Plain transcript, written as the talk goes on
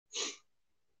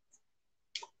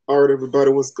All right,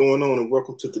 everybody, what's going on? And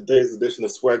welcome to today's edition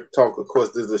of SWAC Talk. Of course,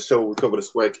 this is a show we cover the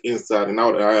SWAC inside and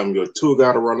out. I am your tour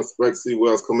guide around the SWAC. C.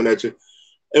 Wells coming at you.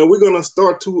 And we're going to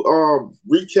start to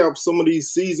recap some of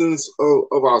these seasons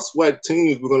of our SWAC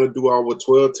teams. We're going to do our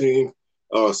 12-team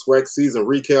SWAC season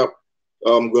recap.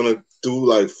 I'm going to do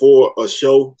like 4 a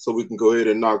show so we can go ahead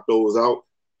and knock those out.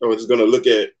 And we're just going to look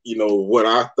at, what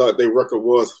I thought their record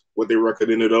was, what their record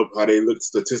ended up, how they looked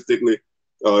statistically,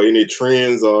 any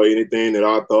trends or anything that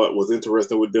I thought was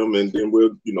interesting with them, and then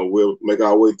we'll make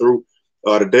our way through.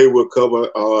 Today we'll cover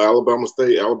Alabama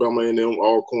State, Alabama A&M,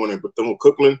 Alcorn, and Bethune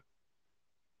Cookman.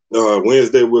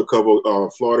 Wednesday we'll cover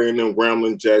Florida A&M,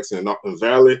 Grambling, Jackson, and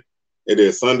Valley, and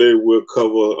then Sunday we'll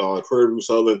cover Prairie View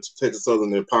Southern, Texas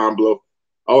Southern, and Pine Bluff.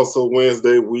 Also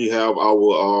Wednesday we have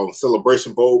our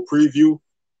Celebration Bowl preview.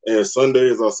 And Sunday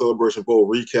is our Celebration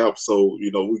Bowl recap. So,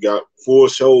 we got 4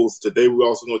 shows. Today we're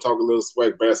also going to talk a little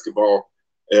SWAC basketball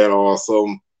and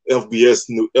some FBS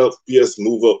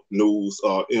move-up news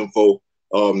info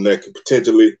that could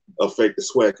potentially affect the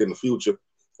SWAC in the future.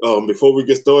 Before we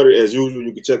get started, as usual,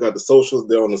 you can check out the socials.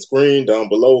 They're on the screen down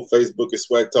below. Facebook is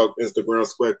SWAC Talk, Instagram,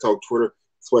 SWAC Talk, Twitter,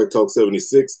 SWAC Talk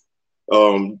 76.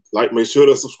 Make sure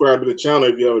to subscribe to the channel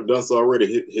if you haven't done so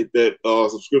already. Hit that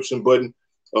subscription button.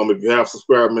 If you have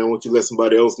subscribed, man, won't you let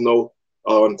somebody else know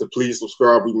to please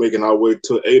subscribe? We're making our way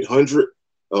to 800.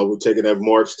 We're taking that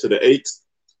march to the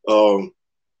 8s.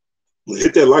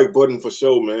 Hit that like button for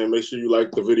sure, man. Make sure you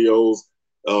like the videos.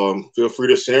 Feel free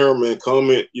to share them and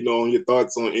comment, on your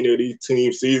thoughts on any of these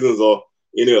team seasons or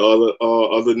any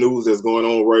other news that's going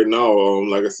on right now.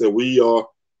 Like I said, we are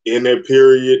in that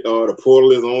period. The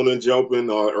portal is on and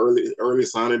jumping. Early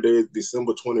signing day is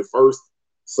December 21st.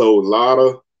 So a lot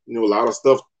of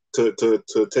stuff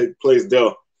to take place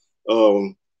there.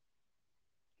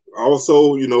 Also,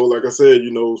 like I said,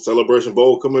 Celebration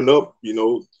Bowl coming up,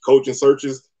 coaching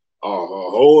searches, a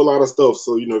whole lot of stuff.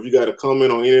 So, if you got a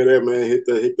comment on any of that, man, hit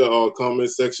the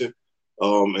comment section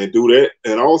and do that.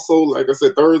 And also, like I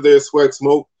said, Thursday is SWAC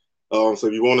Smoke. So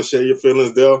if you want to share your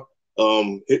feelings there,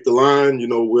 hit the line.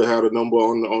 We'll have a number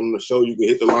on the show. You can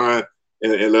hit the line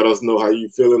and let us know how you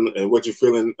feeling and what you're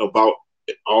feeling about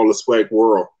all the SWAC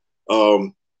world.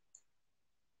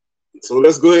 So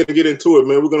let's go ahead and get into it,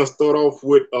 man. We're going to start off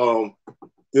with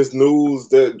this news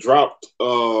that dropped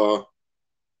on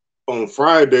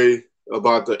Friday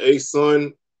about the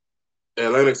ASUN,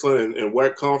 Atlantic Sun, and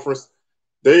WAC conference.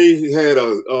 They had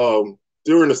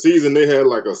during the season, they had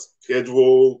like a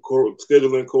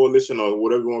scheduling coalition or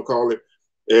whatever you want to call it.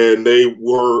 And they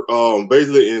were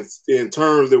basically in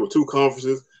terms, there were 2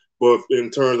 conferences, but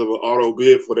in terms of an auto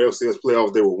bid for the FCS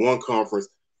playoffs, they were 1 conference.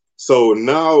 So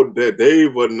now that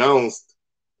they've announced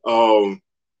that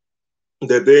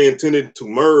they intended to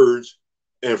merge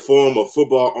and form a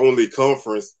football-only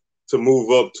conference to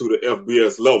move up to the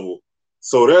FBS level.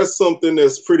 So that's something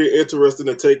that's pretty interesting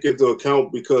to take into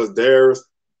account because there's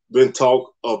been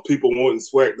talk of people wanting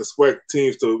the SWAC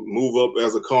teams to move up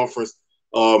as a conference.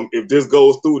 If this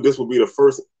goes through, this will be the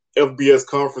first FBS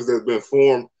conference that's been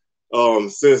formed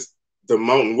since the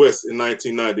Mountain West in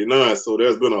 1999. So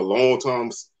there's been a long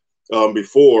time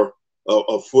before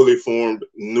a fully formed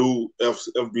new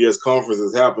FBS conference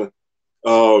has happened.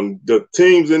 The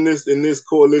teams in this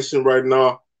coalition right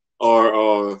now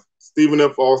are Stephen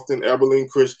F. Austin, Abilene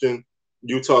Christian,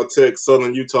 Utah Tech,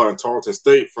 Southern Utah, and Tarleton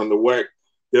State from the WAC.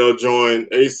 They'll join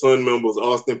ASUN members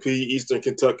Austin Peay, Eastern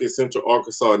Kentucky, Central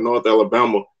Arkansas, and North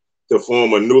Alabama to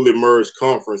form a newly merged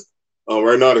conference.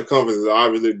 Right now, the conference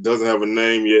obviously doesn't have a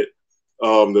name yet.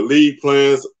 The league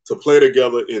plans to play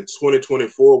together in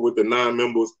 2024 with the 9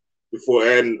 members before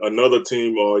adding another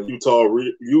team,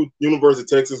 University of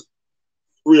Texas,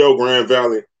 Rio Grande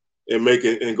Valley, and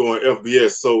going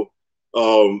FBS. So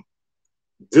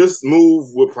this move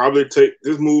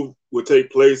would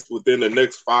take place within the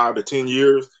next 5 to 10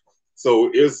 years. So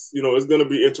it's going to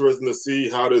be interesting to see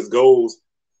how this goes.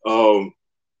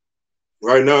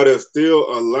 Right now, there's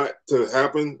still a lot to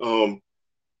happen.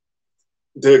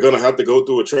 They're going to have to go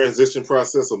through a transition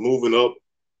process of moving up.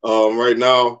 Right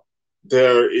now,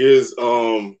 there's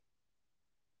a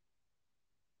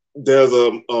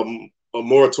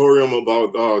moratorium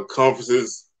about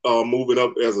conferences moving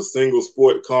up as a single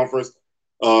sport conference.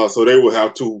 So they will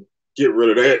have to get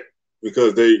rid of that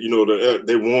because they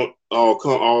want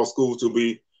all schools to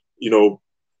be,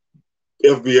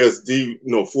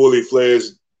 FBS fully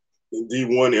fledged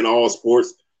D1 in all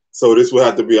sports. So this will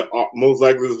have to be most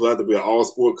likely this will have to be an all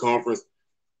sport conference,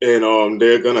 and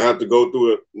they're going to have to go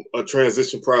through a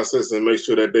transition process and make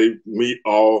sure that they meet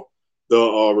all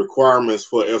the requirements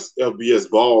for FBS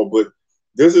ball. But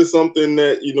this is something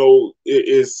that it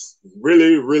is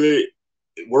really, really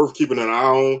worth keeping an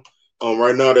eye on.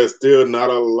 Right now, there's still not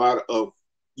a lot of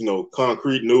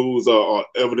concrete news or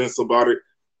evidence about it.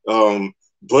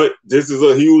 But this is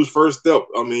a huge first step.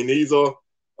 I mean, these are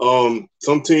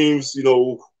some teams,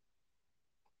 who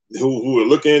are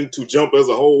looking to jump as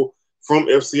a whole from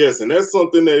FCS, and that's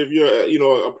something that if you're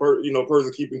a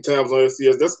person keeping tabs on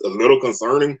FCS, that's a little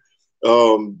concerning.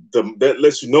 That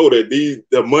lets you know that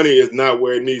the money is not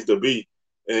where it needs to be,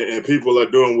 and people are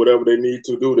doing whatever they need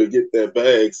to do to get that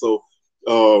bag. So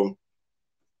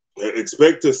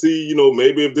expect to see,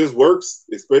 maybe if this works,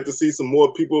 expect to see some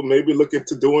more people maybe look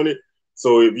into doing it.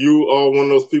 So if you are one of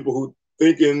those people who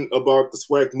thinking about the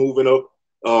SWAC moving up,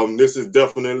 this is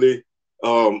definitely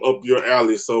up your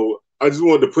alley. So I just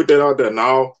wanted to put that out there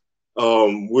now.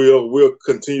 We'll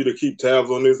continue to keep tabs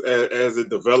on this as it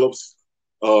develops.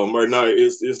 Right now,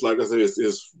 it's like I said,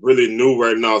 it's really new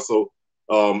right now. So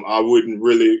I wouldn't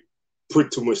really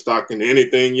put too much stock in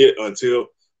anything yet until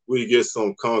we get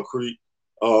some concrete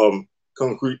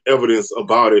evidence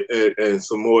about it and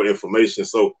some more information.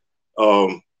 So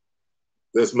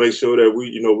let's make sure that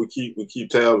we keep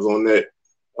tabs on that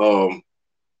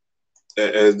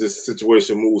as this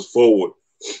situation moves forward.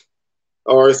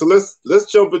 All right, so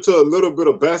let's jump into a little bit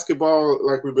of basketball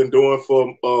like we've been doing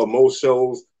for most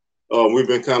shows. We've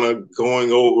been kind of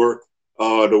going over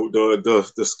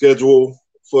the schedule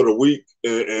for the week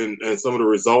and some of the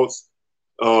results.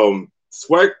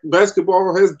 SWAC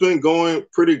basketball has been going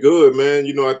pretty good, man.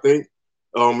 I think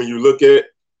when you look at,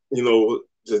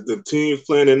 the teams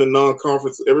playing in the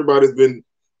non-conference, everybody's been,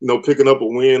 picking up a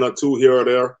win or two here or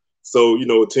there. So,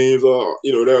 teams are,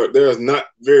 there's not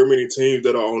very many teams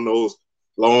that are on those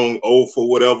long 0 for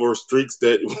whatever streaks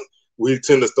that we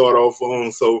tend to start off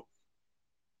on. So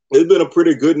it's been a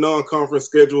pretty good non-conference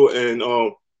schedule, and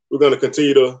we're going to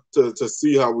continue to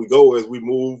see how we go as we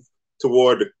move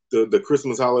toward the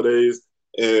Christmas holidays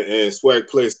and SWAC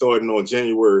play starting on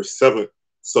January 7th.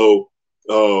 So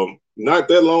not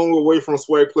that long away from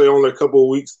SWAC play, only a couple of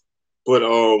weeks, but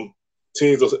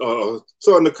teams are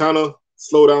starting to kind of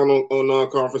slow down on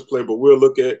non-conference play. But we'll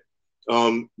look at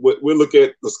the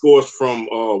scores from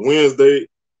Wednesday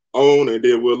on, and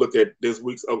then we'll look at this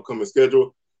week's upcoming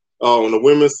schedule. On the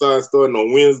women's side, starting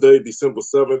on Wednesday, December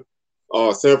 7th,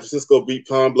 San Francisco beat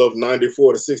Pine Bluff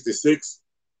 94-66.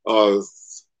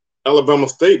 Alabama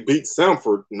State beat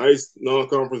Samford. Nice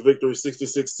non-conference victory,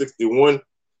 66-61.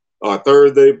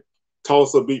 Thursday,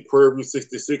 Tulsa beat Prairie View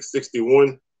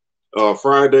 66-61.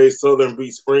 Friday, Southern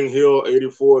beat Spring Hill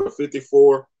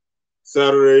 84-54.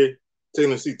 Saturday,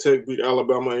 Tennessee Tech beat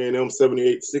Alabama A&M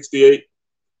 78-68.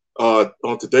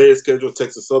 On today's schedule,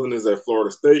 Texas Southern is at Florida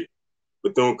State.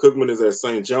 Bethune Cookman is at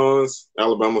St. John's.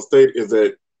 Alabama State is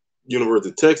at University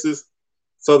of Texas.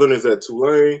 Southern is at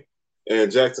Tulane.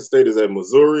 And Jackson State is at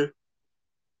Missouri.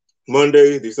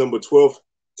 Monday, December 12th,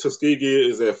 Tuskegee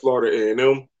is at Florida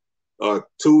A&M.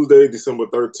 Tuesday, December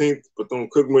 13th, Bethune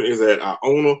Cookman is at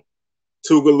Iona.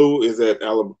 Tougaloo is at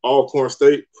Alcorn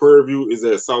State. Prairie View is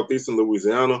at Southeastern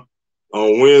Louisiana.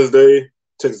 On Wednesday,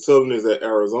 Texas Southern is at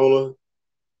Arizona.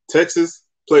 Texas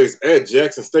plays at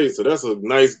Jackson State, so that's a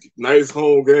nice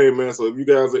home game, man. So if you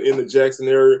guys are in the Jackson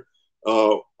area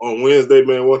on Wednesday,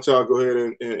 man, why don't y'all go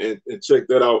ahead and check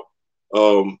that out.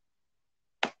 Go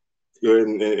ahead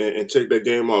and check that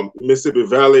game out. Mississippi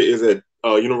Valley is at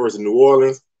University of New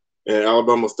Orleans, and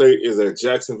Alabama State is at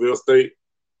Jacksonville State.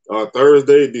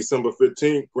 Thursday, December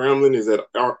 15th, Grambling is at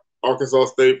Arkansas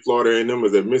State. Florida A&M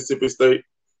is at Mississippi State.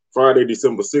 Friday,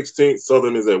 December 16th,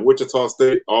 Southern is at Wichita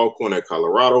State. Alcorn at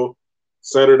Colorado.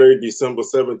 Saturday, December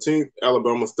 17th,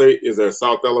 Alabama State is at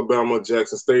South Alabama.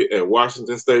 Jackson State at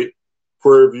Washington State.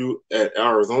 Prairie View at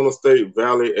Arizona State.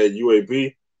 Valley at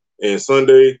UAB. And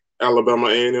Sunday, Alabama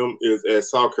A&M is at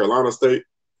South Carolina State.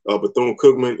 Bethune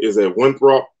Cookman is at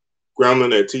Winthrop.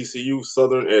 Grambling at TCU.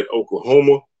 Southern at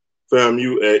Oklahoma.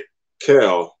 FAMU at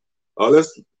Cal.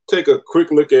 Let's take a quick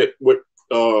look at what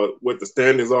the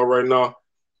standings are right now.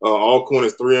 Alcorn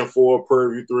is 3-4,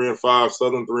 Prairie View 3-5,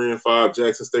 Southern 3-5,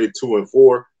 Jackson State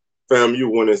 2-4, FAMU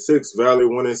 1-6, Valley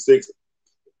 1-6,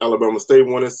 Alabama State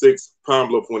 1-6, Pine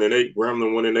Bluff 1-8,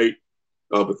 Grambling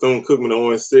 1-8, Bethune Cookman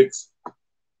 0-6,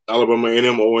 Alabama A&M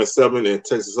 0-7, and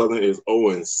Texas Southern is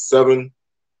 0-7.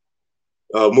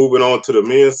 Moving on to the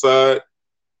men's side,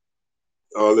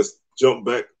 let's jump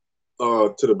back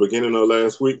to the beginning of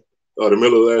last week, the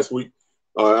middle of last week.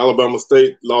 Alabama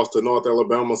State lost to North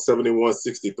Alabama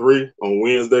 71-63 on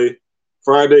Wednesday.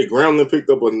 Friday, Grambling picked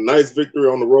up a nice victory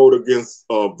on the road against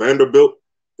Vanderbilt.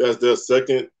 That's their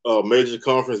second major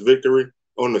conference victory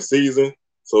on the season.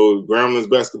 So Grambling's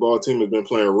basketball team has been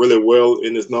playing really well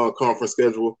in this non-conference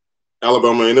schedule.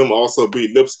 Alabama A&M also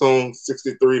beat Lipstone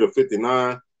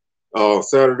 63-59.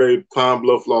 Saturday, Pine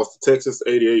Bluff lost to Texas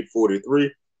 88-43.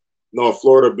 North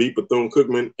Florida beat Bethune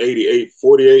Cookman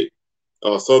 88-48.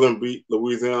 Southern beat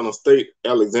Louisiana State,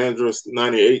 Alexandria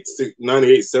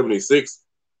 98-76.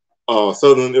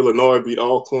 Southern Illinois beat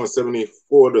Alcorn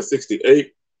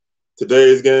 74-68.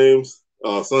 Today's games,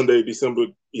 Sunday, December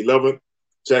 11th,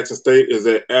 Jackson State is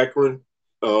at Akron.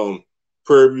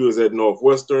 Prairie View is at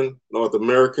Northwestern. North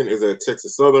American is at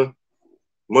Texas Southern.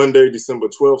 Monday, December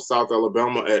 12th, South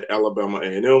Alabama at Alabama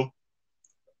A&M.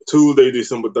 Tuesday,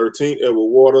 December 13th, Edward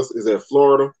Waters is at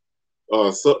Florida.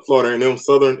 Florida A&M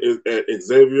Southern is at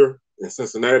Xavier in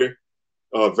Cincinnati.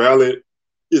 Valley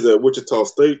is at Wichita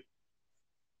State.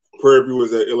 Prairie View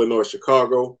is at Illinois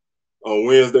Chicago. On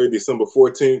Wednesday, December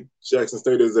 14th, Jackson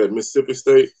State is at Mississippi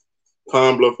State.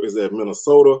 Pine Bluff is at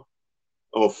Minnesota.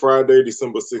 On Friday,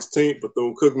 December 16th,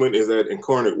 Bethune Cookman is at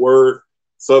Incarnate Word.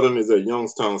 Southern is at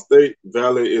Youngstown State.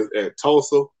 Valley is at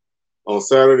Tulsa. On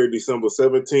Saturday, December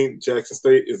 17th, Jackson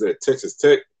State is at Texas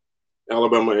Tech.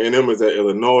 Alabama A&M is at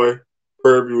Illinois.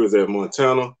 Prairie View is at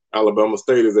Montana. Alabama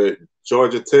State is at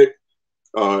Georgia Tech.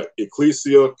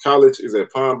 Ecclesia College is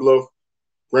at Pine Bluff.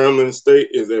 Grambling State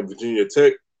is at Virginia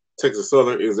Tech. Texas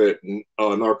Southern is at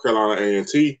North Carolina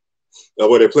A&T,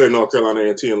 where they play North Carolina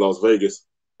A&T in Las Vegas.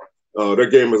 That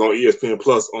game is on ESPN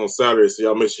Plus on Saturday, so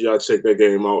y'all make sure y'all check that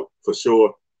game out for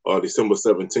sure. December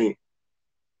 17th.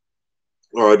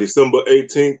 December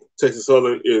 18th, Texas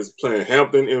Southern is playing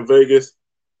Hampton in Vegas.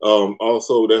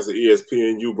 Also, that's an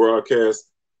ESPNU broadcast.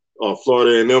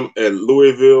 Florida A&M at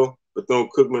Louisville. Bethune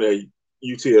Cookman at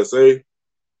UTSA.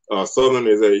 Southern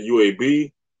is at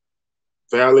UAB.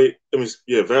 Valley is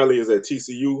at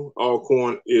TCU.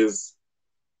 Alcorn is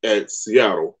at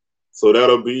Seattle. So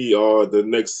that'll be the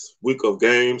next week of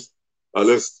games.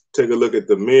 Let's take a look at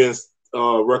the men's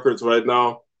records right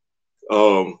now.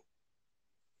 Grambling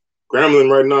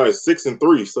right now is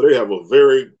 6-3, so they have a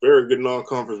very, very good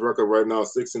non-conference record right now.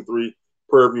 6-3.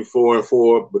 Prairie View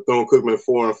 4-4. Bethune Cookman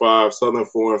 4-5. Southern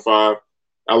 4-5.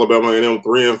 Alabama A&M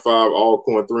 3-5.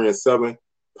 Alcorn 3-7.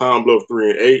 Pine Bluff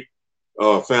 3-8.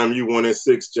 FAMU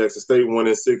 1-6, Jackson State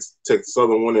 1-6, Texas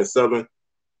Southern 1-7,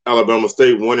 Alabama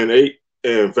State 1-8,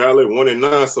 and Valley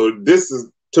 1-9. So this is,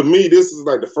 to me, this is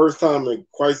like the first time in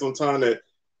quite some time that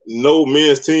no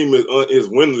men's team is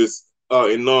winless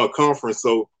in non-conference.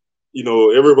 So, you know,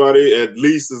 everybody at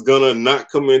least is gonna not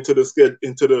come into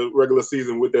the regular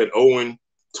season with that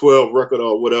 0-12 record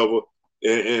or whatever,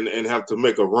 and have to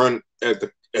make a run at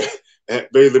the.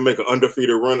 Basically make an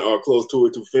undefeated run or close to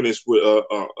it to finish with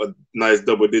a nice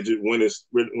double-digit winning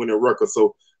record.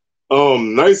 So,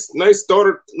 nice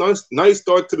start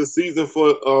to the season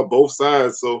for both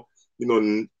sides. So, you know,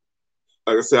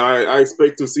 like I said, I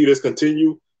expect to see this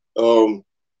continue, and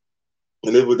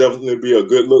it would definitely be a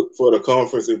good look for the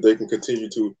conference if they can continue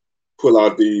to pull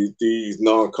out these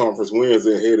non-conference wins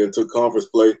and head into conference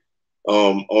play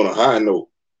on a high note.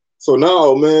 So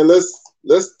now, man, let's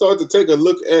start to take a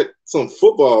look at some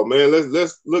football, man.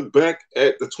 Let's look back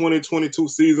at the 2022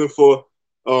 season for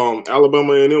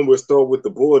Alabama A&M. We'll start with the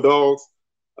Bulldogs.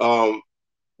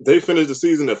 They finished the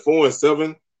season at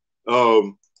 4-7.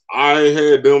 I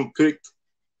had them picked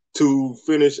to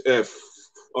finish at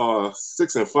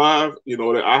 6-5. You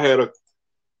know,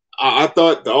 I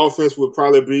thought the offense would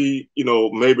probably be, you know,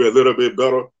 maybe a little bit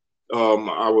better.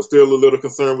 I was still a little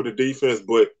concerned with the defense,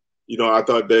 but you know, I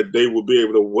thought that they would be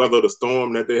able to weather the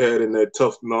storm that they had in that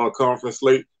tough non-conference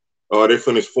slate. They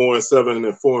finished 4-7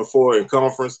 and 4-4 in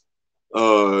conference.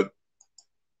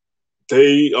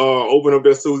 They opened up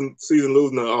their season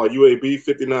losing to UAB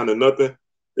 59-0.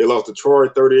 They lost to Troy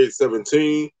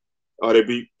 38-17.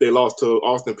 They lost to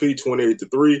Austin Peay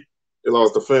 28-3. They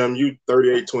lost to FAMU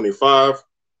 38-25.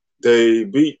 They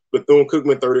beat Bethune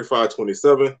Cookman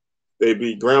 35-27. They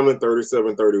beat Grambling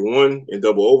 37-31 in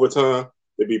double overtime.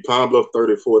 They beat Pine Bluff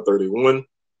 34-31.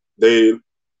 They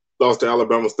lost to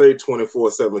Alabama State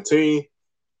 24-17.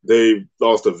 They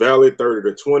lost to Valley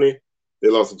 30-20. They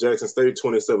lost to Jackson State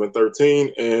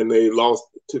 27-13, and they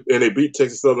beat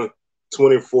Texas Southern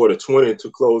 24-20 to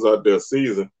close out their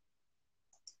season.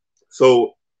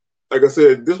 So, like I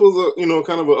said, this was a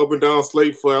kind of an up and down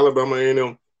slate for Alabama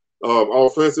A&M.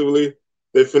 Offensively,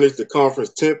 they finished the conference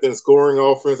 10th in scoring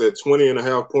offense at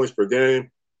 20.5 points per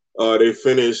game. They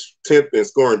finished 10th in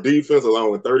scoring defense,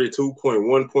 allowing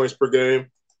 32.1 points per game.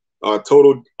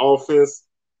 Total offense,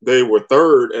 they were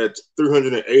third at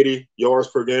 380 yards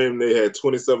per game. They had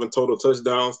 27 total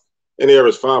touchdowns, and they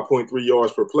averaged 5.3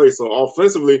 yards per play. So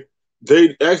offensively,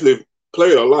 they actually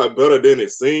played a lot better than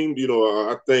it seemed. You know,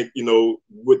 I think, you know,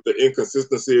 with the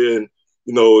inconsistency and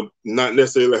not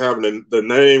necessarily having the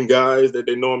name guys that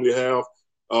they normally have,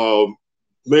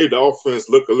 made the offense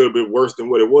look a little bit worse than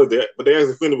what it was. But they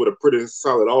actually finished with a pretty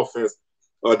solid offense.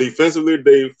 Defensively,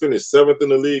 they finished 7th in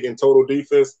the league in total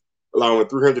defense, allowing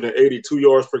 382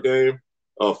 yards per game,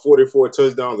 44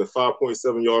 touchdowns, and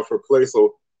 5.7 yards per play.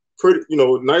 So pretty,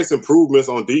 nice improvements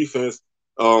on defense.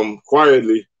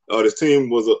 Quietly, this team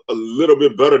was a little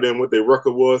bit better than what their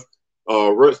record was.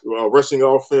 Rushing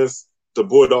offense, the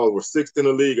Bulldogs were 6th in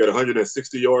the league at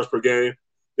 160 yards per game.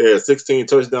 They had 16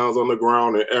 touchdowns on the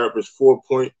ground and averaged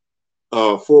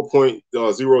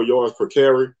 4.0 yards per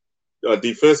carry.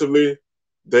 Defensively,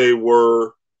 they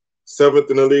were 7th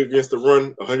in the league against the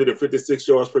run, 156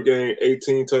 yards per game,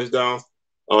 18 touchdowns.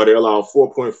 They allowed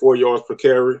 4.4 yards per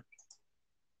carry.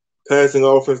 Passing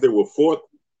offense, they were 4th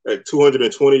at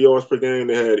 220 yards per game.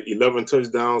 They had 11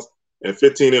 touchdowns and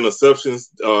 15 interceptions.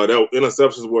 That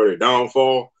interceptions were their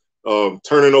downfall.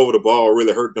 Turning over the ball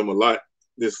really hurt them a lot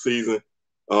this season.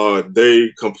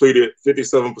 They completed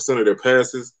 57% of their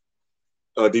passes.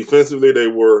 Defensively, they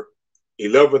were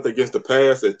 11th against the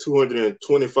pass at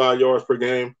 225 yards per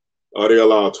game. They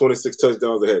allowed 26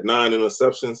 touchdowns. They had 9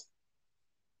 interceptions.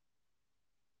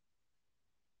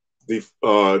 They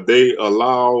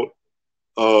allowed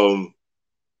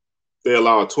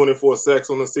 24 sacks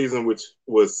on the season, which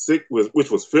was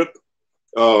 5th.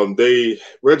 They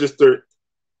registered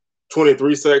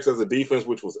 23 sacks as a defense,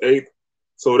 which was 8th.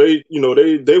 So they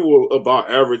were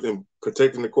about average in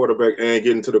protecting the quarterback and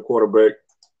getting to the quarterback.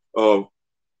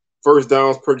 First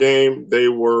downs per game, they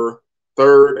were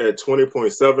 3rd at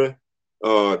 20.7.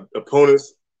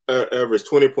 Opponents averaged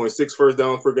 20.6 first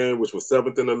downs per game, which was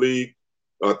 7th in the league.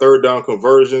 Third down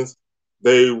conversions,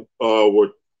 they were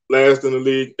last in the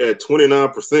league at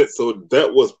 29%. So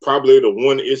that was probably the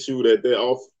one issue that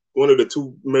one of the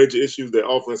two major issues that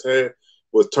offense had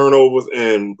was turnovers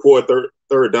and poor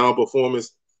third down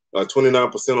performance.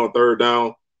 29% on third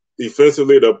down.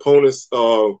 Defensively, the opponents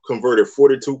converted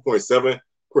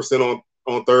 42.7%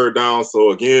 on third down.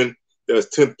 So again, that's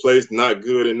 10th place, not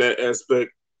good in that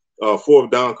aspect.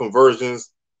 Fourth down conversions,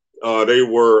 they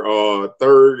were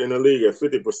 3rd in the league at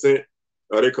 50%.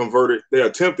 They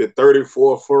attempted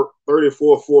 34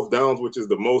 fourth downs, which is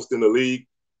the most in the league.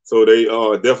 So they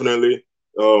definitely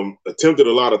attempted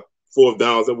a lot of fourth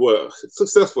downs that were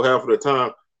successful half of the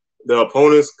time. The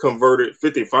opponents converted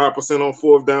 55% on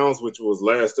fourth downs, which was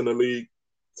last in the league.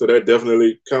 So that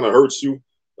definitely kind of hurts you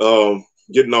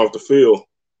getting off the field.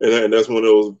 And that's one of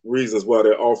those reasons why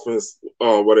their offense,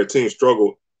 why their team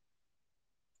struggled.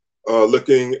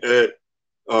 Looking at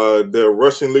their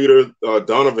rushing leader,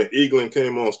 Donovan Eaglin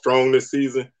came on strong this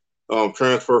season.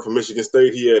 Transferred from Michigan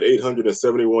State. He had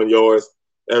 871 yards,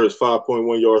 averaged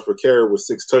 5.1 yards per carry with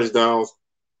 6 touchdowns.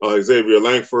 Xavier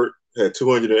Langford had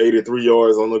 283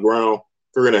 yards on the ground,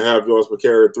 3.5 yards per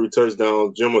carry, 3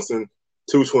 touchdowns. Jemison,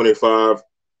 225,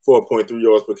 4.3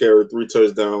 yards per carry, 3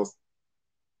 touchdowns.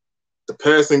 The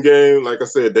passing game, like I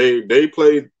said, they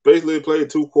basically played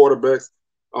 2 quarterbacks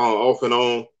off and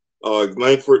on.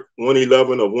 Langford,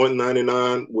 111 of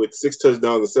 199 with 6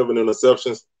 touchdowns and 7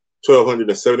 interceptions,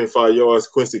 1,275 yards.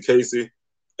 Quincy Casey,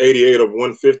 88 of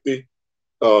 150,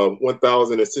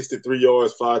 1,063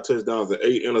 yards, 5 touchdowns, and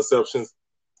 8 interceptions.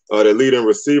 The leading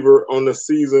receiver on the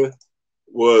season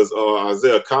was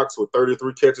Isaiah Cox with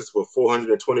 33 catches for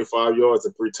 425 yards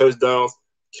and 3 touchdowns.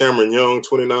 Cameron Young,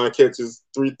 29 catches,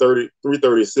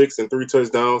 336 and 3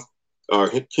 touchdowns.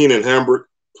 Keenan Hambert,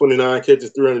 29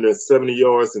 catches, 370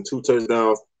 yards and 2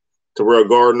 touchdowns. Terrell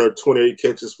Gardner, 28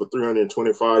 catches for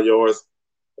 325 yards.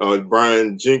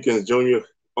 Brian Jenkins Jr.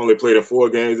 only played in 4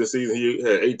 games this season. He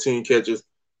had 18 catches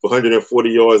for 140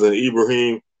 yards. And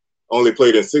Ibrahim only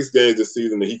played in 6 games this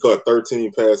season, and he caught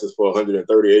 13 passes for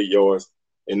 138 yards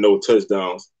and no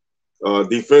touchdowns.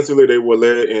 Defensively, they were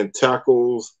led in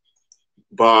tackles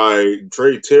by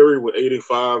Dre Terry with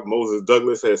 85. Moses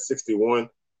Douglas had 61.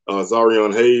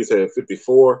 Zarion Hayes had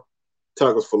 54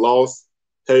 tackles for loss.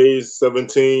 Hayes,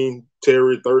 17.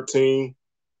 Terry, 13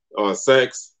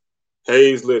 sacks.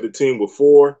 Hayes led the team with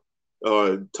 4.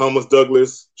 Thomas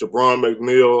Douglas, Jabron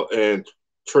McNeil, and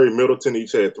Trey Middleton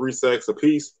each had 3 sacks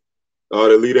apiece.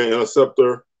 The leading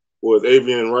interceptor was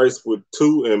Avian Rice with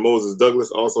 2, and Moses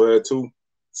Douglas also had 2.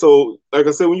 So, like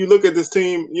I said, when you look at this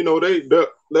team,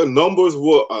 their numbers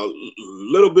were a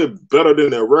little bit better than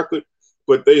their record,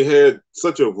 but they had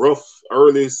such a rough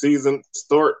early season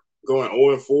start, going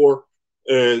 0-4,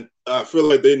 and I feel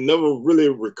like they never really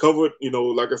recovered.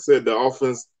 Like I said, the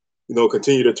offense,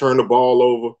 continued to turn the ball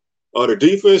over. The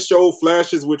defense showed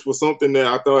flashes, which was something that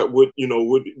I thought would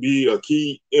be a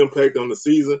key impact on the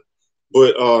season.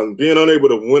 But being unable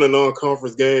to win a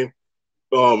non-conference game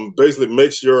basically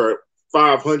makes your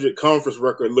 500 conference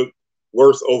record look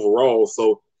worse overall.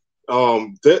 So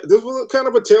this was kind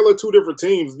of a tale of two different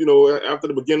teams. You know, after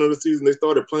the beginning of the season, they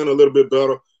started playing a little bit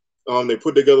better. They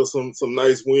put together some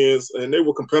nice wins, and they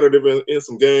were competitive in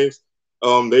some games.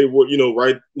 They were,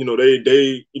 they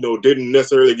didn't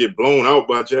necessarily get blown out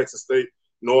by Jackson State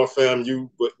nor FAMU,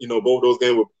 but both those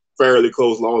games were fairly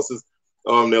close losses.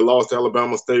 Their loss to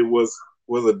Alabama State was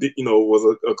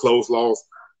a close loss.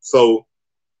 So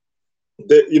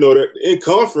that in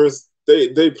conference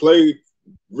they played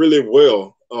really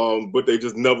well, but they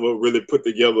just never really put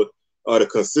together the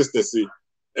consistency,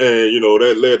 and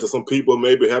that led to some people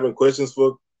maybe having questions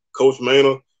for Coach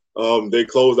Manor. They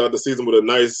closed out the season with a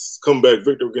nice comeback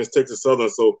victory against Texas Southern,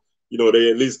 so they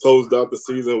at least closed out the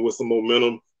season with some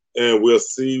momentum, and we'll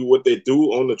see what they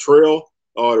do on the trail,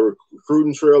 the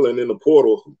recruiting trail, and in the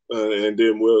portal, and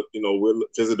then we'll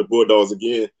visit the Bulldogs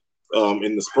again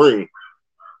in the spring.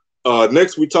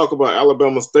 Next, we talk about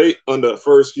Alabama State under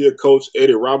first-year coach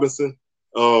Eddie Robinson.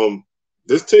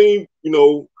 This team,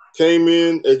 came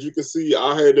in, as you can see,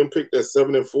 I had them picked at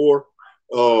 7-4.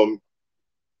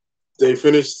 They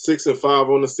finished 6-5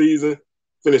 on the season,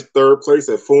 finished third place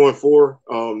at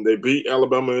 4-4. They beat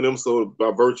Alabama and them, so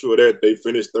by virtue of that, they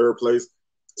finished third place.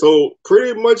 So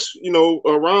pretty much,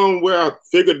 around where I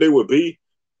figured they would be.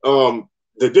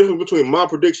 The difference between my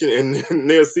prediction and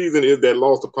their season is that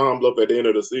loss to Pine Bluff at the end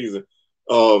of the season.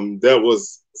 That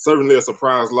was certainly a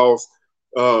surprise loss,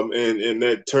 and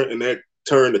that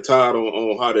turned the tide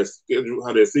on how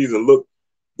their season looked.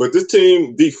 But this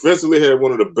team defensively had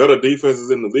one of the better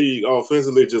defenses in the league.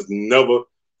 Offensively, just never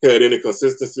had any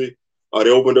consistency. They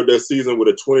opened up their season with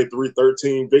a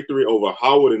 23-13 victory over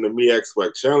Howard in the MEAC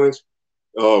SWAC Challenge.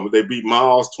 They beat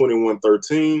Miles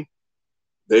 21-13.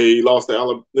 They lost to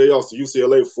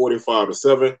UCLA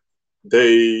 45-7.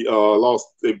 They lost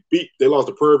to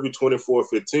Prairie View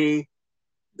 24-15.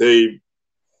 They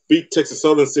beat Texas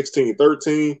Southern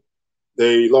 16-13.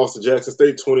 They lost to Jackson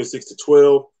State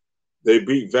 26-12. They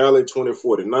beat Valley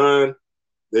 24-9.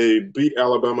 They beat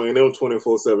Alabama A&M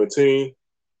 24-17.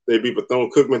 They beat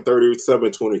Bethune Cookman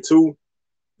 37-22.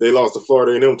 They lost to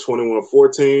Florida A&M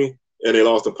 21-14, and they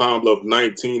lost to Pine Bluff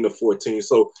 19-14.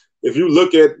 So if you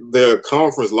look at their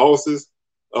conference losses,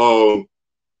 all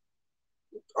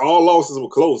losses were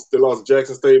close. They lost to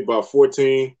Jackson State by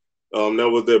 14. That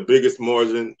was their biggest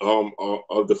margin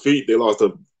of defeat. They lost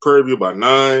to Prairie View by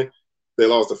 9. They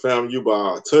lost to FAMU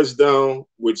by a touchdown,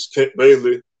 which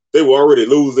basically they were already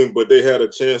losing, but they had a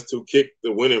chance to kick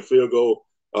the winning field goal.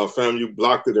 FAMU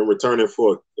blocked it and returned it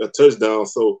for a touchdown.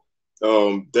 So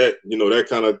that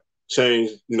kind of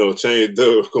changed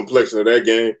the complexion of that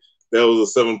game. That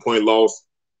was a 7-point loss.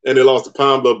 And they lost to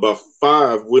Pine Bluff by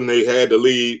 5 when they had the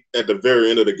lead at the very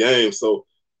end of the game. So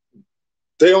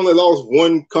they only lost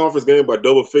one conference game by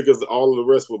double figures. All of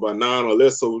the rest were by 9 or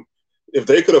less. So if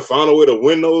they could have found a way to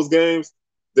win those games,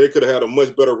 they could have had a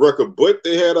much better record. But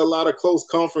they had a lot of close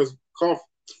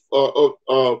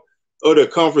other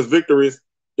conference victories.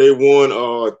 They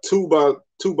won two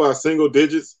by single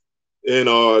digits,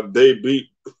 and they beat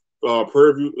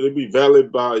Prairie View. They beat Valley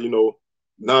by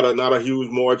not a huge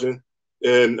margin,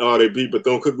 and they beat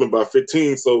Bethune Cookman by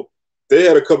 15. So they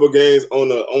had a couple of games on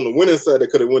the winning side that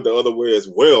could have went the other way as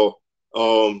well.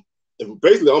 And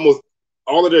basically, almost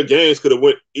all of their games could have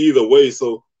went either way.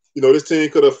 So this team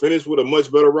could have finished with a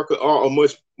much better record or a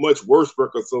much worse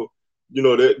record. So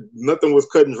that nothing was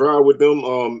cut and dry with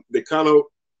them. They kind of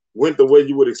went the way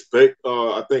you would expect.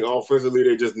 I think offensively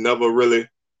they just never really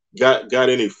got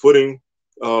any footing.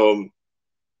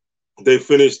 They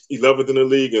finished 11th in the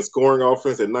league in scoring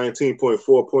offense at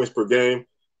 19.4 points per game.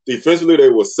 Defensively, they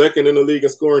were second in the league in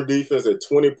scoring defense at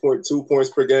 20.2 points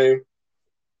per game.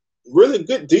 Really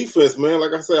good defense, man.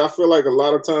 Like I said, I feel like a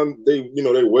lot of times they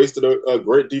wasted a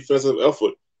great defensive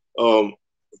effort.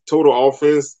 Total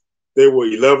offense, they were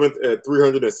 11th at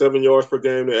 307 yards per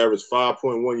game. They averaged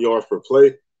 5.1 yards per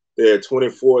play. They had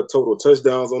 24 total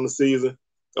touchdowns on the season.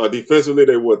 Defensively,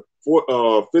 they were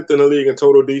fifth in the league in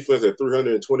total defense at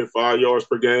 325 yards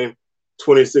per game,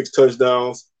 26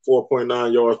 touchdowns,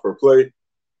 4.9 yards per play.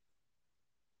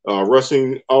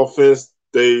 Rushing offense,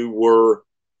 they were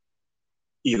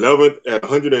 11th at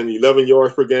 111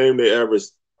 yards per game. They averaged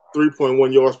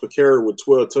 3.1 yards per carry with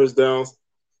 12 touchdowns.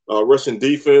 Rushing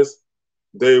defense,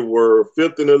 they were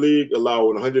fifth in the league,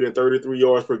 allowing 133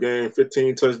 yards per game,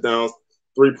 15 touchdowns,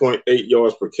 3.8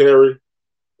 yards per carry.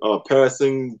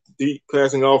 Passing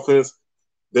offense,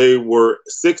 they were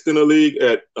sixth in the league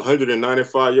at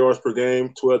 195 yards per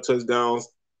game, 12 touchdowns,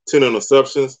 10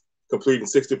 interceptions, completing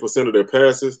 60% of their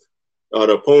passes.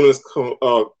 The opponents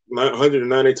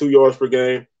 192 yards per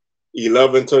game.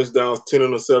 11 touchdowns, 10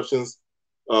 interceptions,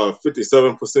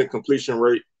 57% completion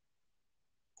rate.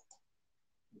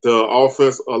 The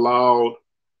offense allowed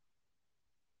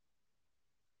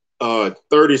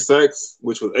 30 sacks,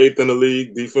 which was 8th in the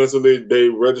league. Defensively, they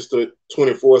registered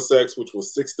 24 sacks, which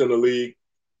was 6th in the league.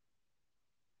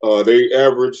 They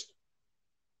averaged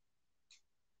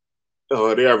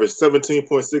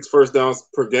 17.6 first downs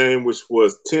per game, which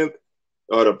was 10th.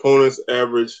 The opponents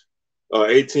averaged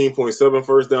 18.7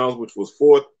 first downs, which was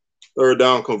 4th. Third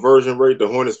down conversion rate, the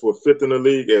Hornets were 5th in the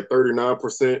league at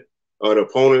 39%. The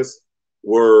opponents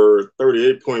were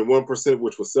 38.1%,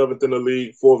 which was 7th in the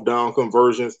league. Fourth down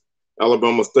conversions,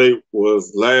 Alabama State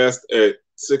was last at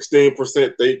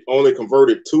 16%. They only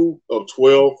converted 2 of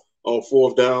 12 on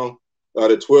fourth down.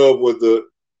 The 12 was the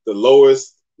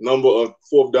lowest number of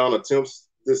fourth down attempts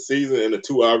this season, and the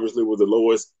 2 obviously were the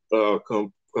lowest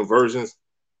conversions.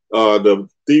 The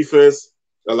defense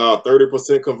allowed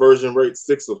 30% conversion rate,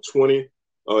 6 of 20.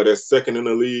 That's second in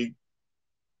the league.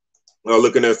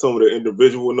 Looking at some of the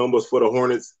individual numbers for the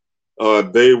Hornets,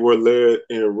 they were led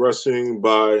in rushing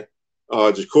by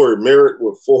Ja'Cory Merritt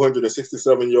with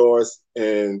 467 yards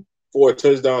and 4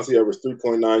 touchdowns. He averaged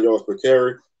 3.9 yards per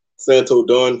carry. Santo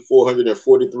Dunn,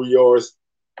 443 yards,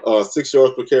 6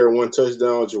 yards per carry, 1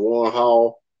 touchdown. Juwan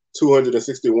Howell,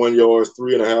 261 yards,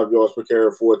 3.5 yards per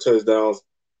carry, 4 touchdowns.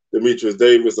 Demetrius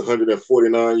Davis,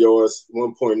 149 yards,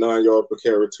 1.9 yards per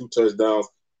carry, 2 touchdowns.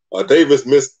 Davis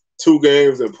missed 2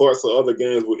 games and parts of other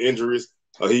games with injuries.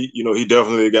 He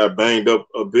definitely got banged up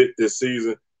a bit this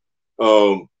season.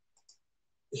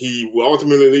 He will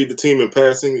ultimately lead the team in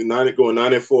passing, going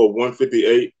 94 of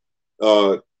 158,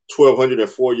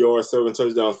 1,204 yards, 7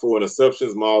 touchdowns, 4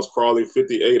 interceptions. Miles Crawley,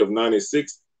 58 of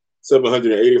 96,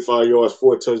 785 yards,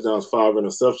 4 touchdowns, 5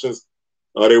 interceptions.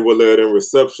 They were led in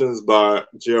receptions by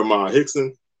Jeremiah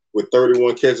Hickson with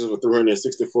 31 catches for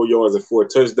 364 yards and 4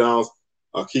 touchdowns.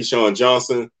 Keyshawn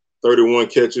Johnson, 31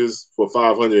 catches for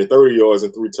 530 yards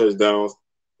and 3 touchdowns.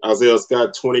 Isaiah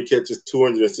Scott, 20 catches,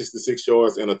 266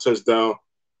 yards and a touchdown.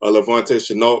 Levante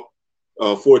Chenault,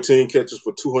 14 catches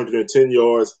for 210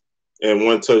 yards and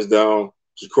 1 touchdown.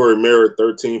 Ja'Cory Merritt,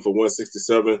 13 for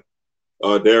 167.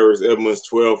 Darius Edmonds,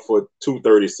 12 for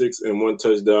 236 and 1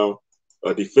 touchdown.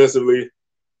 Defensively,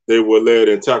 they were led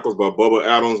in tackles by Bubba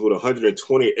Adams with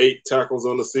 128 tackles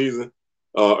on the season.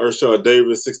 Ershad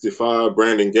Davis, 65.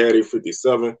 Brandon Gaddy,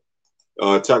 57.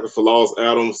 Tackle for loss,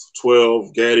 Adams,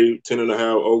 12. Gaddy, 10.5.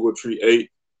 Ogletree,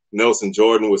 8. Nelson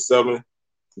Jordan with 7.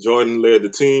 Jordan led the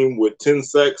team with 10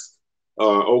 sacks.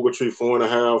 Ogletree,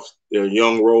 4.5.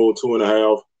 Young Roll,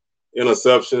 2.5.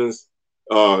 Interceptions.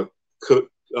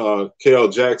 Kale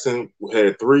Jackson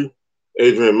had 3.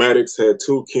 Adrian Maddox had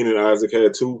 2. Keenan Isaac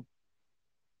had 2.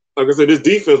 Like I said, this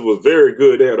defense was very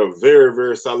good. They had a very,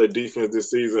 very solid defense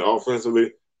this season.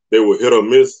 Offensively, they were hit or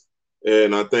miss.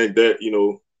 And I think that,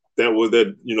 that was that,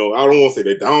 I don't want to say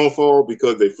their downfall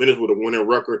because they finished with a winning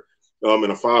record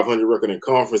and a 500 record in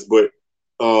conference. But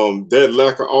that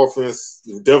lack of offense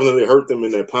definitely hurt them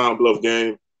in that Pine Bluff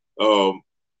game.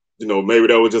 Maybe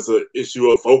that was just an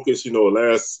issue of focus,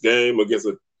 last game against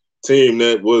a team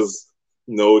that was,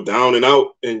 down and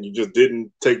out, and you just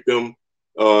didn't take them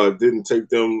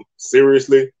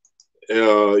seriously.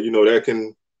 That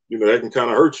can kind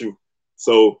of hurt you.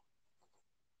 So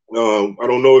I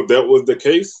don't know if that was the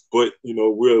case, but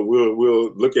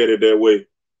we'll look at it that way.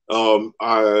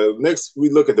 Next we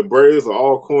look at the Braves of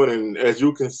Alcorn, and as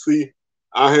you can see,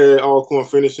 I had Alcorn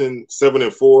finishing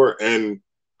 7-4, and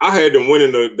I had them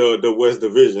winning the West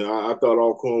Division. I thought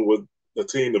Alcorn was the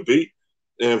team to beat,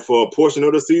 and for a portion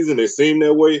of the season, they seemed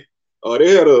that way.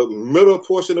 They had a middle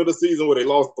portion of the season where they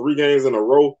lost 3 games in a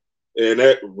row, and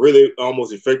that really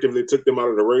almost effectively took them out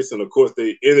of the race. And of course,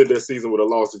 they ended their season with a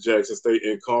loss to Jackson State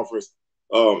in conference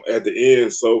at the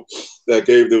end. So that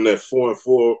gave them that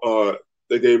 4-4.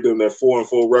 They gave them that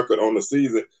 4-4 record on the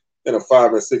season and a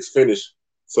 5-6 finish.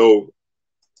 So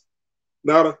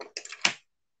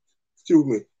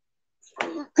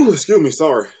excuse me,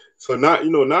 sorry. So not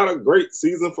a great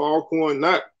season for Alcorn.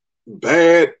 Not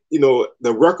bad.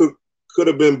 The record could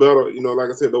have been better. Like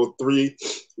I said, those 3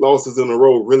 losses in a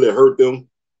row really hurt them.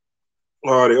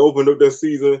 They opened up their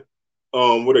season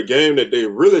with a game that they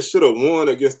really should have won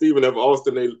against Stephen F.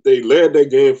 Austin. They led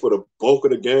that game for the bulk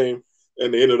of the game,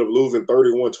 and they ended up losing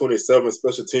 31-27.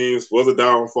 Special teams was a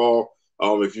downfall.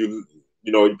 If you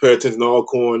pay attention to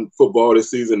Alcorn football this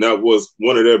season, that was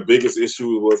one of their biggest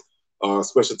issues was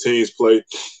special teams play.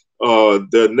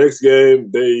 The next game,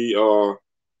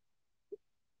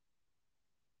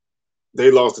 they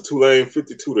lost to Tulane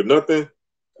 52-0.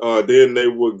 Then they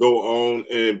would go on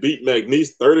and beat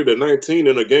McNeese 30-19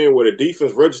 in a game where the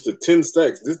defense registered 10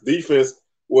 sacks. This defense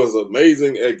was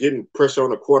amazing at getting pressure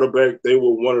on the quarterback. They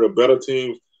were one of the better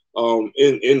teams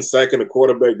in sacking the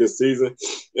quarterback this season.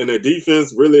 And the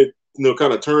defense really,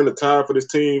 kind of turned the tide for this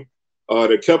team.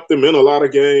 They kept them in a lot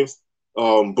of games,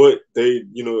 but they,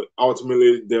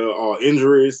 ultimately their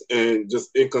injuries and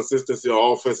just inconsistency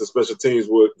on offense and special teams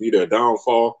would be their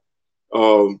downfall.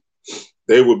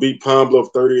 They would beat Pine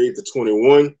Bluff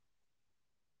 38-21,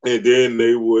 and then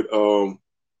they would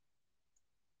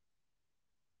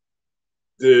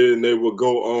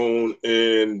go on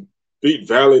and beat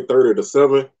Valley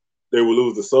 30-7. They would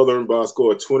lose to Southern by a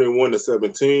score of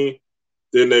 21-17.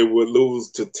 Then they would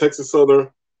lose to Texas Southern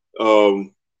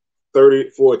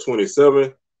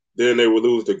 34-27. Then they would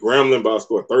lose to Grambling by a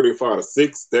score of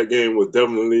 35-6. That game was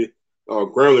definitely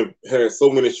Grambling had so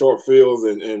many short fields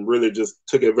and really just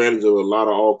took advantage of a lot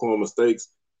of Alcorn mistakes.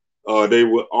 They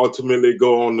would ultimately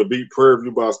go on to beat Prairie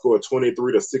View by a score of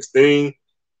 23-16.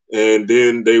 And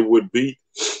then they would beat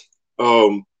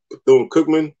Bethune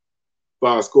Cookman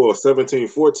by a score of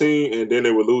 17-14. And then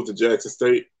they would lose to Jackson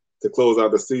State to close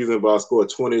out the season by a score of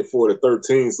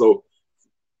 24-13. So,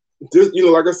 just,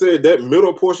 like I said, that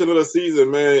middle portion of the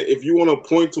season, man, if you want to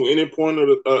point to any point of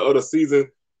the season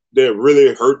that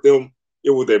really hurt them,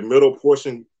 it was that middle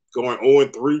portion going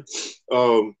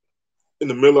 0-3 in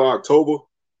the middle of October.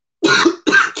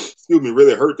 Excuse me,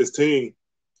 really hurt this team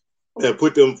and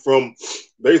put them from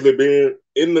basically being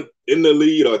in the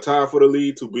lead or tied for the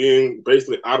lead to being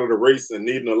basically out of the race and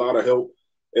needing a lot of help,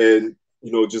 and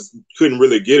just couldn't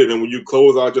really get it. And when you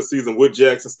close out your season with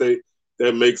Jackson State,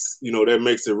 that makes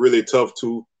it really tough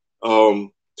to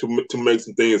make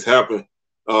some things happen.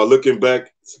 Looking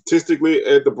back statistically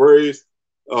at the Braves,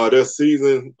 their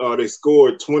season, they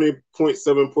scored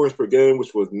 20.7 points per game,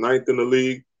 which was 9th in the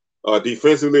league.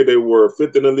 Defensively, they were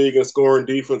 5th in the league in scoring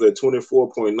defense at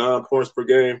 24.9 points per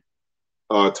game.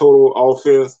 Total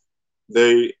offense,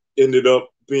 they ended up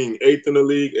being 8th in the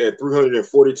league at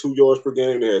 342 yards per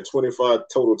game. They had 25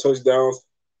 total touchdowns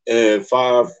and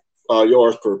 5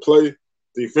 yards per play.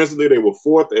 Defensively, they were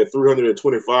 4th at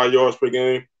 325 yards per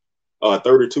game,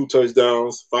 32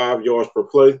 touchdowns, 5 yards per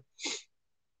play.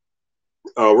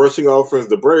 Rushing offense,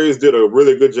 the Braves did a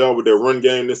really good job with their run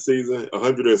game this season,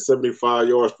 175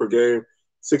 yards per game,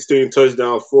 16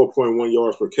 touchdowns, 4.1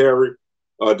 yards per carry.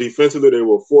 Defensively, they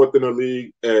were 4th in the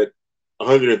league at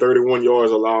 131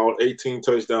 yards allowed, 18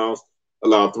 touchdowns,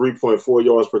 allowed 3.4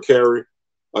 yards per carry.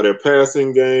 Their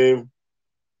passing game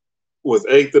was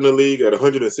 8th in the league at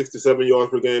 167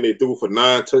 yards per game. They threw for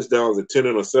 9 touchdowns and 10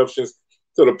 interceptions.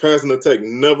 So the passing attack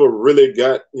never really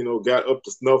got up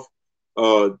to snuff.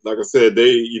 Like I said,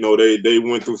 they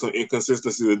went through some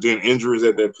inconsistencies and then injuries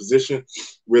at that position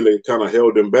really kind of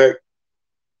held them back.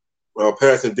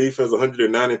 Passing defense,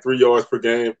 193 yards per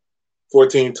game,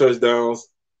 14 touchdowns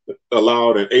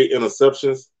allowed, and 8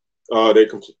 interceptions.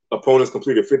 Opponents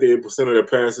completed 58% of their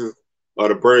passes.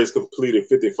 The Braves completed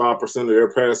 55% of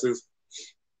their passes.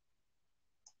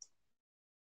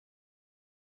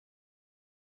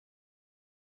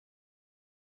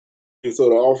 So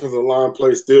the offensive line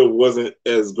play still wasn't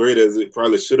as great as it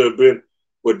probably should have been.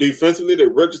 But defensively, they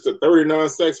registered 39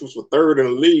 sacks, which was 3rd in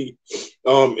the league.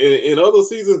 In other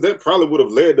seasons, that probably would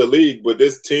have led the league. But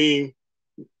this team,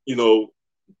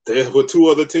 there were 2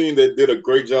 other teams that did a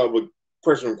great job with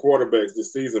pressuring quarterbacks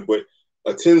this season. But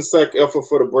a 10-sack effort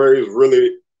for the Braves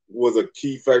really was a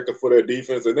key factor for their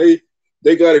defense. And they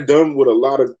got it done with a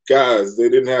lot of guys. They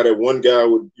didn't have that one guy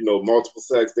with, multiple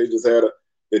sacks. They just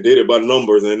they did it by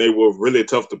numbers, and they were really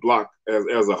tough to block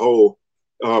as a whole.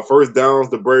 First downs,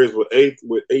 the Braves were 8th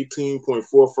with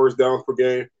 18.4 first downs per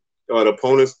game. The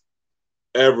opponents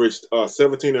averaged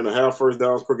 17.5 first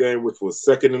downs per game, which was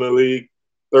 2nd in the league.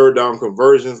 Third down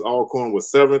conversions, Alcorn was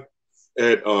 7th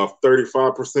at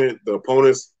 35%. The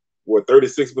opponents were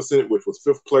 36%, which was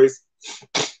 5th place.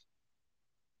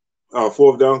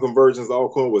 Fourth down conversions,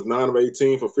 Alcorn was 9 of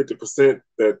 18 for 50%.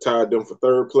 That tied them for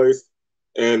 3rd place.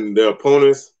 And the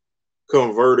opponents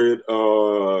converted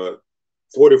 44%,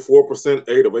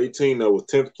 8 of 18. That was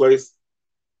 10th place.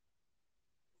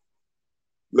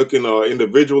 Looking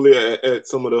individually at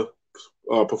some of the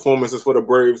performances for the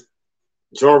Braves,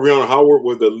 Jarvion Howard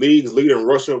was the league's leading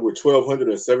rusher with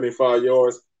 1,275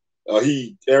 yards.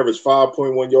 He averaged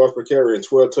 5.1 yards per carry and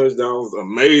 12 touchdowns.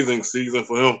 Amazing season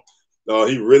for him.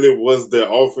 He really was the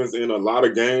offense in a lot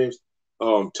of games.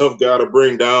 Tough guy to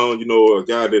bring down, a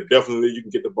guy that definitely you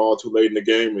can get the ball too late in the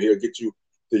game and he'll get you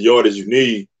the yardage you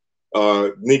need.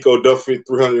 Nico Duffy,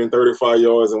 335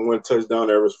 yards and 1 touchdown,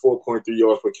 averaged 4.3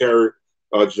 yards per carry.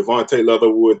 Javante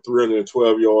Leatherwood,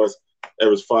 312 yards,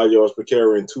 averaged 5 yards per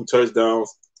carry and 2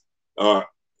 touchdowns.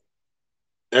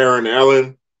 Aaron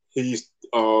Allen, he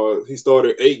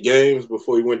started 8 games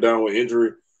before he went down with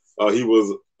injury. He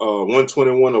was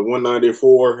 121 of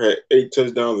 194, had 8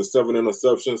 touchdowns and 7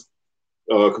 interceptions.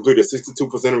 Completed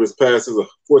 62% of his passes,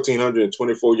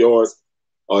 1,424 yards.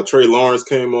 Trey Lawrence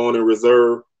came on in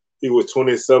reserve. He was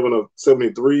 27 of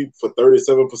 73 for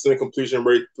 37% completion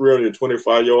rate,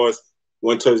 325 yards,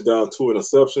 1 touchdown, 2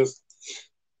 interceptions.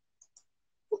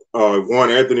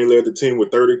 Warren Anthony led the team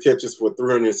with 30 catches for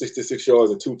 366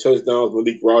 yards and 2 touchdowns.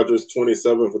 Malik Rogers,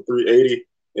 27 for 380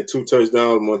 and 2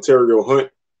 touchdowns. Montario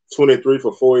Hunt, 23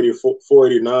 for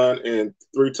 489 and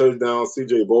 3 touchdowns.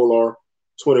 CJ Bolar,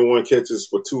 21 catches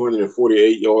for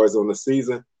 248 yards on the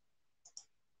season.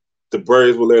 The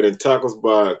Braves were led in tackles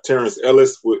by Terrence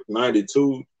Ellis with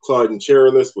 92, Clyden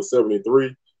Cherilus with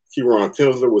 73, Kieron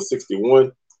Kinsler with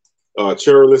 61.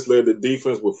 Cherilus led the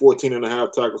defense with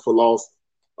 14.5 tackles for loss.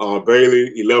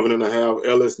 Bailey, 11.5,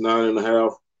 Ellis,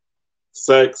 9.5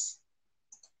 sacks.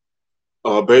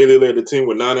 Bailey led the team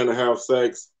with 9.5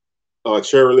 sacks.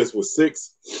 Cherilus with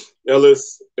 6.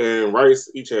 Ellis and Rice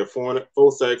each had 4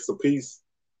 sacks apiece.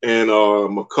 And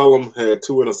McCullum had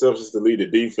 2 interceptions to lead the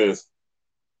defense.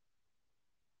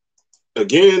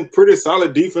 Again, pretty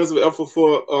solid defensive effort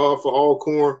for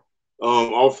Alcorn.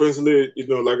 Offensively,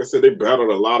 like I said, they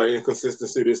battled a lot of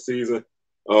inconsistency this season.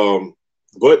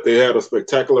 But they had a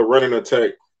spectacular running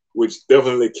attack, which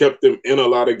definitely kept them in a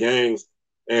lot of games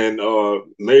and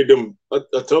made them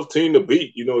a tough team to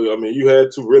beat. You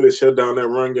had to really shut down that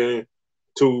run game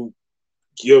to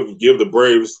give the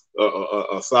Braves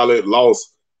a solid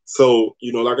loss. So,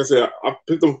 like I said, I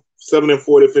picked them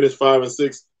 7-4. They finished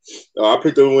 5-6. I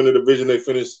picked them to win the division. They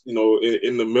finished,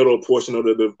 in the middle portion of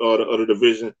the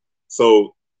division.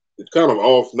 So it's kind of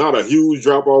off, not a huge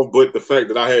drop off, but the fact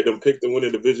that I had them pick to win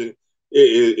the division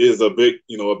is a big,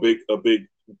 a big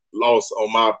loss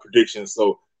on my prediction.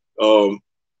 So, a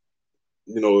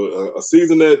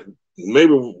season that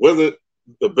maybe wasn't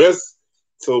the best.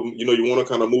 So, you want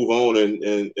to kind of move on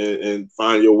and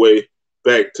find your way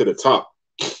back to the top.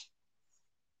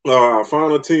 Our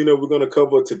final team that we're going to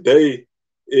cover today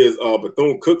is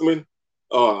Bethune Cookman.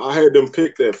 I had them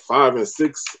picked at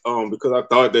 5-6 because I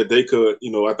thought that they could,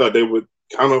 I thought they would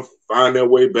kind of find their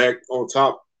way back on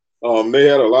top. They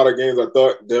had a lot of games I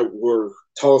thought that were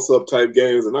toss-up type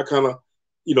games, and I kind of,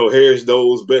 hedged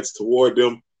those bets toward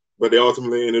them, but they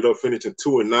ultimately ended up finishing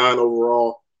 2-9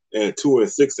 overall and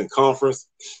 2-6 in conference.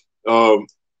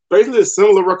 Basically a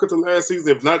similar record to last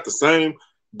season, if not the same,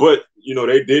 but,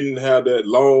 they didn't have that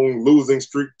long losing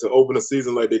streak to open the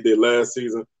season like they did last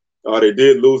season. They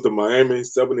did lose to Miami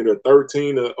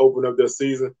 70-13 to open up their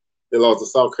season. They lost to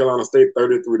South Carolina State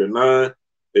 33-9.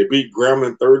 They beat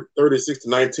Grambling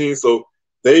 36-19. So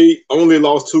they only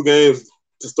lost 2 games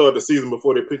to start the season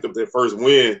before they picked up their first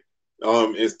win,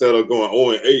 instead of going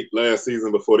 0-8 last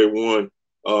season before they won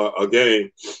a game.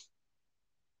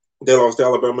 They lost to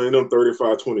Alabama A&M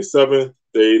 35-27.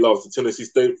 They lost to Tennessee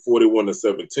State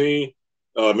 41-17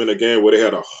 in a game where they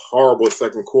had a horrible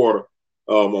second quarter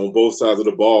on both sides of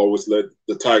the ball, which let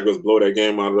the Tigers blow that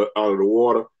game out of the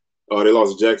water. They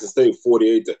lost to Jackson State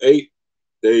 48-8.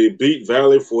 They beat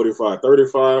Valley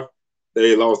 45-35.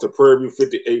 They lost to Prairie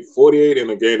View 58-48 in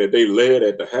a game that they led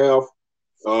at the half.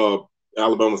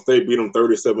 Alabama State beat them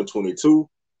 37-22.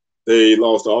 They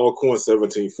lost to Alcorn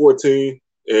 17-14,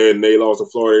 and they lost to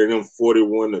Florida A&M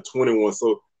 41-21.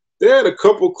 So they had a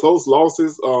couple close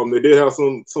losses. They did have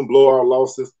some blowout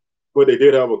losses, but they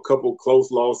did have a couple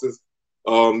close losses.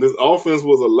 This offense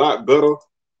was a lot better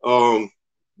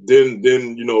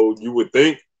than you would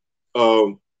think.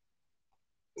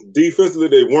 Defensively,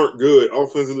 they weren't good.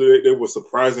 Offensively, they were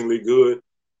surprisingly good.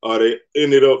 They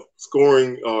ended up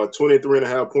scoring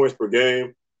 23.5 points per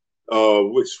game,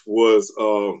 which was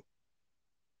 7th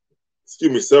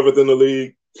in the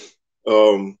league.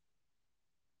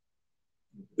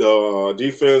 The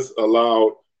defense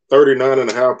allowed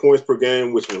 39.5 points per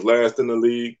game, which was last in the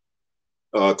league.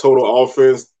 Total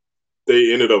offense,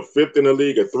 they ended up 5th in the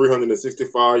league at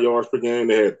 365 yards per game.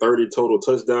 They had 30 total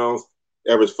touchdowns,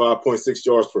 averaged 5.6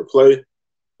 yards per play.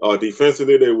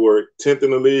 Defensively, they were 10th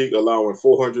in the league, allowing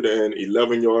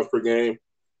 411 yards per game.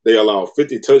 They allowed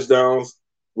 50 touchdowns,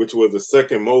 which was the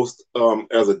second most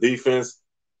as a defense.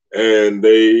 And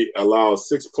they allowed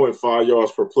 6.5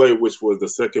 yards per play, which was the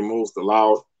second most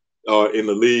allowed in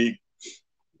the league.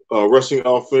 Rushing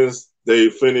offense, they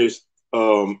finished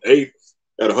 8th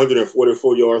at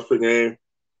 144 yards per game.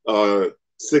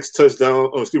 16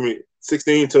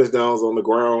 touchdowns on the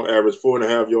ground, averaged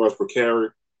 4.5 yards per carry.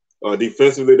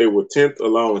 Defensively, they were 10th,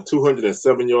 allowing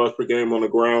 207 yards per game on the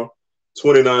ground.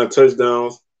 29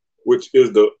 touchdowns, which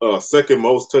is the second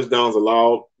most touchdowns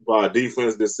allowed by a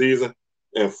defense this season,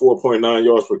 and 4.9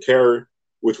 yards per carry,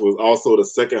 which was also the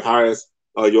second highest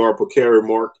yard per carry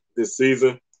mark this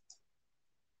season.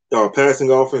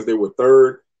 Passing offense, they were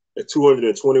third at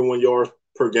 221 yards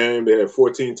per game. They had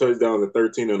 14 touchdowns and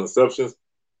 13 interceptions,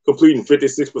 completing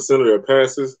 56% of their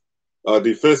passes.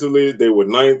 Defensively, they were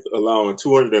ninth, allowing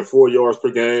 204 yards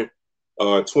per game,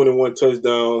 21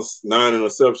 touchdowns, 9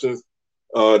 interceptions.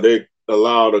 They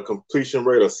allowed a completion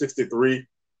rate of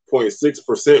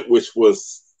 63.6%, which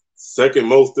was second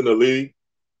most in the league.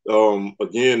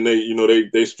 Again,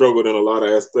 they struggled in a lot of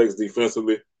aspects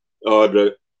defensively.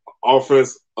 The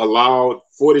offense allowed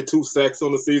 42 sacks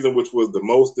on the season, which was the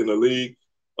most in the league.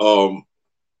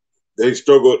 They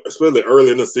struggled, especially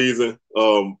early in the season.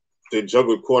 They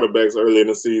juggled quarterbacks early in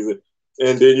the season.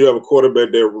 And then you have a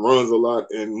quarterback that runs a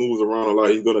lot and moves around a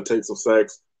lot. He's going to take some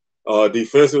sacks.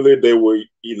 Defensively, they were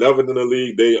 11th in the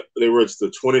league. They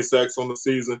registered 20 sacks on the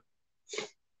season.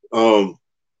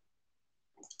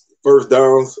 First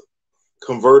downs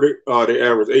converted, they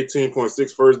averaged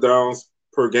 18.6 first downs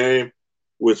per game,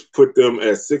 which put them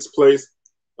at sixth place.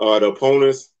 The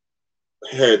opponents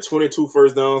had 22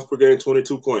 first downs per game,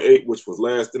 22.8, which was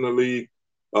last in the league.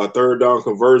 Third down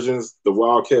conversions, the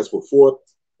Wildcats were fourth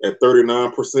at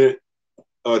 39%.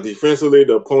 Defensively,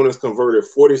 the opponents converted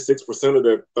 46% of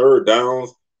their third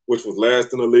downs, which was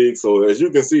last in the league. So as you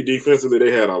can see, defensively,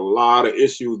 they had a lot of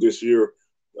issues this year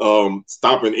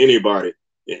stopping anybody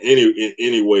in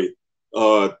any way.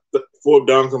 Fourth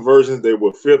down conversions, they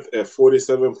were fifth at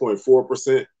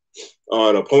 47.4%.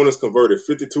 The opponents converted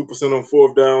 52% on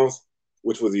fourth downs,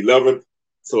 which was 11th.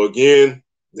 So again,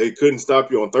 they couldn't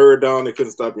stop you on third down. They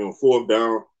couldn't stop you on fourth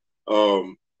down.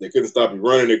 They couldn't stop you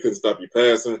running. They couldn't stop you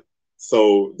passing.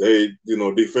 So they,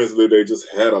 defensively, they just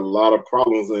had a lot of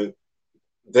problems. And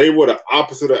they were the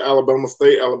opposite of Alabama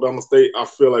State. Alabama State, I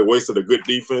feel like, wasted a good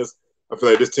defense. I feel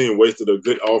like this team wasted a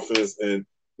good offense. And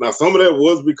now some of that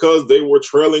was because they were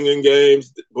trailing in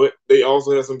games, but they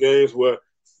also had some games where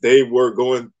they were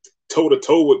going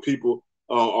toe-to-toe with people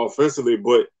offensively,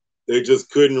 but they just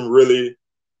couldn't really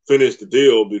finish the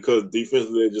deal because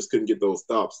defensively they just couldn't get those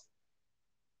stops.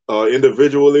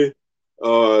 Individually,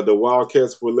 the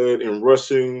Wildcats were led in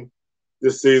rushing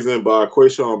this season by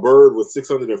Quayshawn Bird with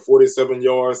 647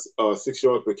 yards, 6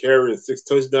 yards per carry, and 6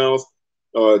 touchdowns.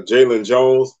 Jalen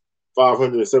Jones,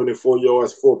 574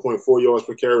 yards, 4.4 yards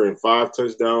per carry, and 5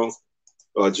 touchdowns.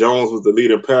 Jones was the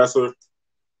leading passer.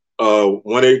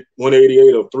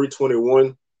 188 of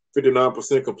 321,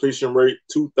 59% completion rate,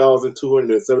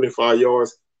 2,275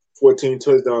 yards, 14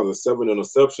 touchdowns, and 7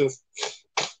 interceptions.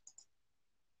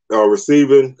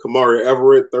 Receiving, Kamari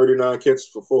Everett, 39 catches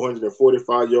for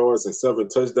 445 yards and 7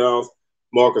 touchdowns.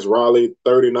 Marcus Riley,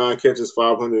 39 catches,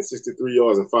 563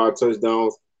 yards and 5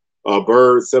 touchdowns.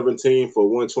 Bird, 17 for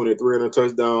 123 and a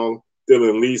touchdown.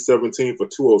 Dylan Lee, 17 for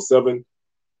 207.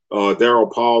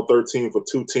 Darryl Paul, 13 for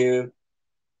 210.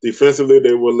 Defensively,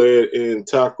 they were led in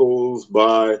tackles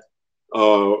by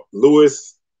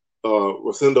Lewis,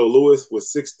 Rosendo Lewis with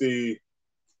 60.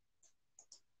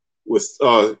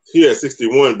 He had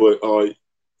 61, but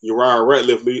Uriah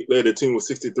Ratliff led the team with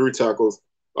 63 tackles.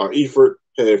 Eford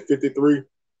had 53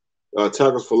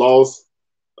 tackles for loss.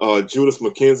 Judas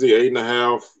McKenzie,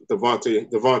 8.5.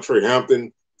 Devontre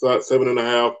Hampton,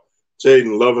 7.5.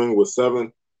 Jaden Loving with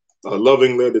 7.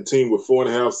 Loving led the team with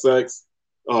 4.5 sacks.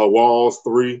 Walls,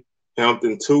 3.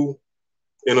 Hampton, 2.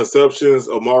 Interceptions,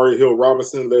 Amari Hill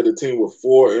Robinson led the team with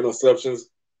 4 interceptions.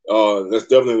 That's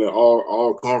definitely an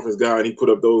all conference guy, and he put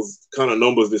up those kind of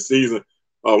numbers this season.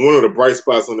 One of the bright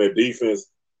spots on their defense.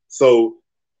 So,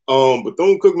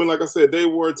 Bethune Cookman, like I said, they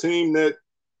were a team that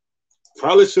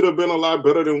probably should have been a lot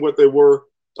better than what they were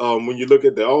when you look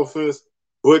at the offense.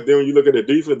 But then when you look at the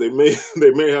defense, they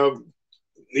may have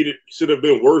should have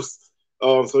been worse.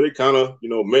 So they kind of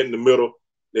met in the middle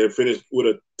and finished with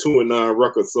a 2-9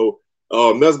 record. So.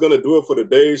 That's going to do it for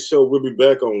today's show. We'll be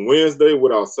back on Wednesday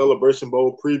with our Celebration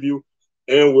Bowl preview,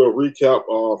 and we'll recap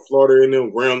Florida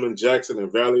A&M, Grambling, Jackson, and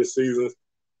Valley seasons.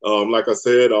 Like I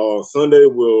said, Sunday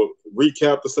we'll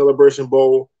recap the Celebration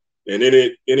Bowl and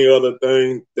any other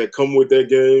thing that come with that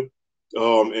game,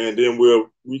 and then we'll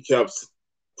recap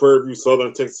Prairie View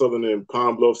Southern, Texas Southern, and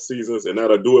Pine Bluff seasons, and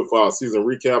that'll do it for our season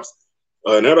recaps.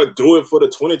 And that'll do it for the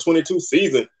 2022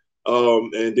 season.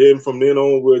 And then from then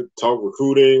on, we'll talk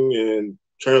recruiting and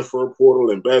transfer portal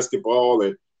and basketball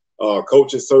and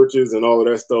coaching searches and all of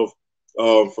that stuff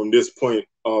from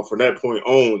that point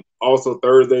on. Also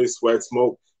Thursday, SWAC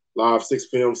Smoke live 6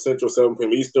 p.m. Central, 7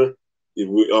 p.m. Eastern.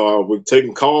 We're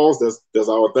taking calls. That's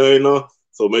our thing now.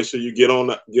 So make sure you get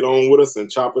on with us and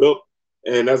chop it up.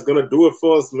 And that's gonna do it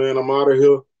for us, man. I'm out of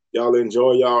here. Y'all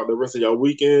enjoy the rest of y'all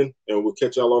weekend, and we'll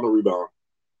catch y'all on the rebound.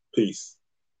 Peace.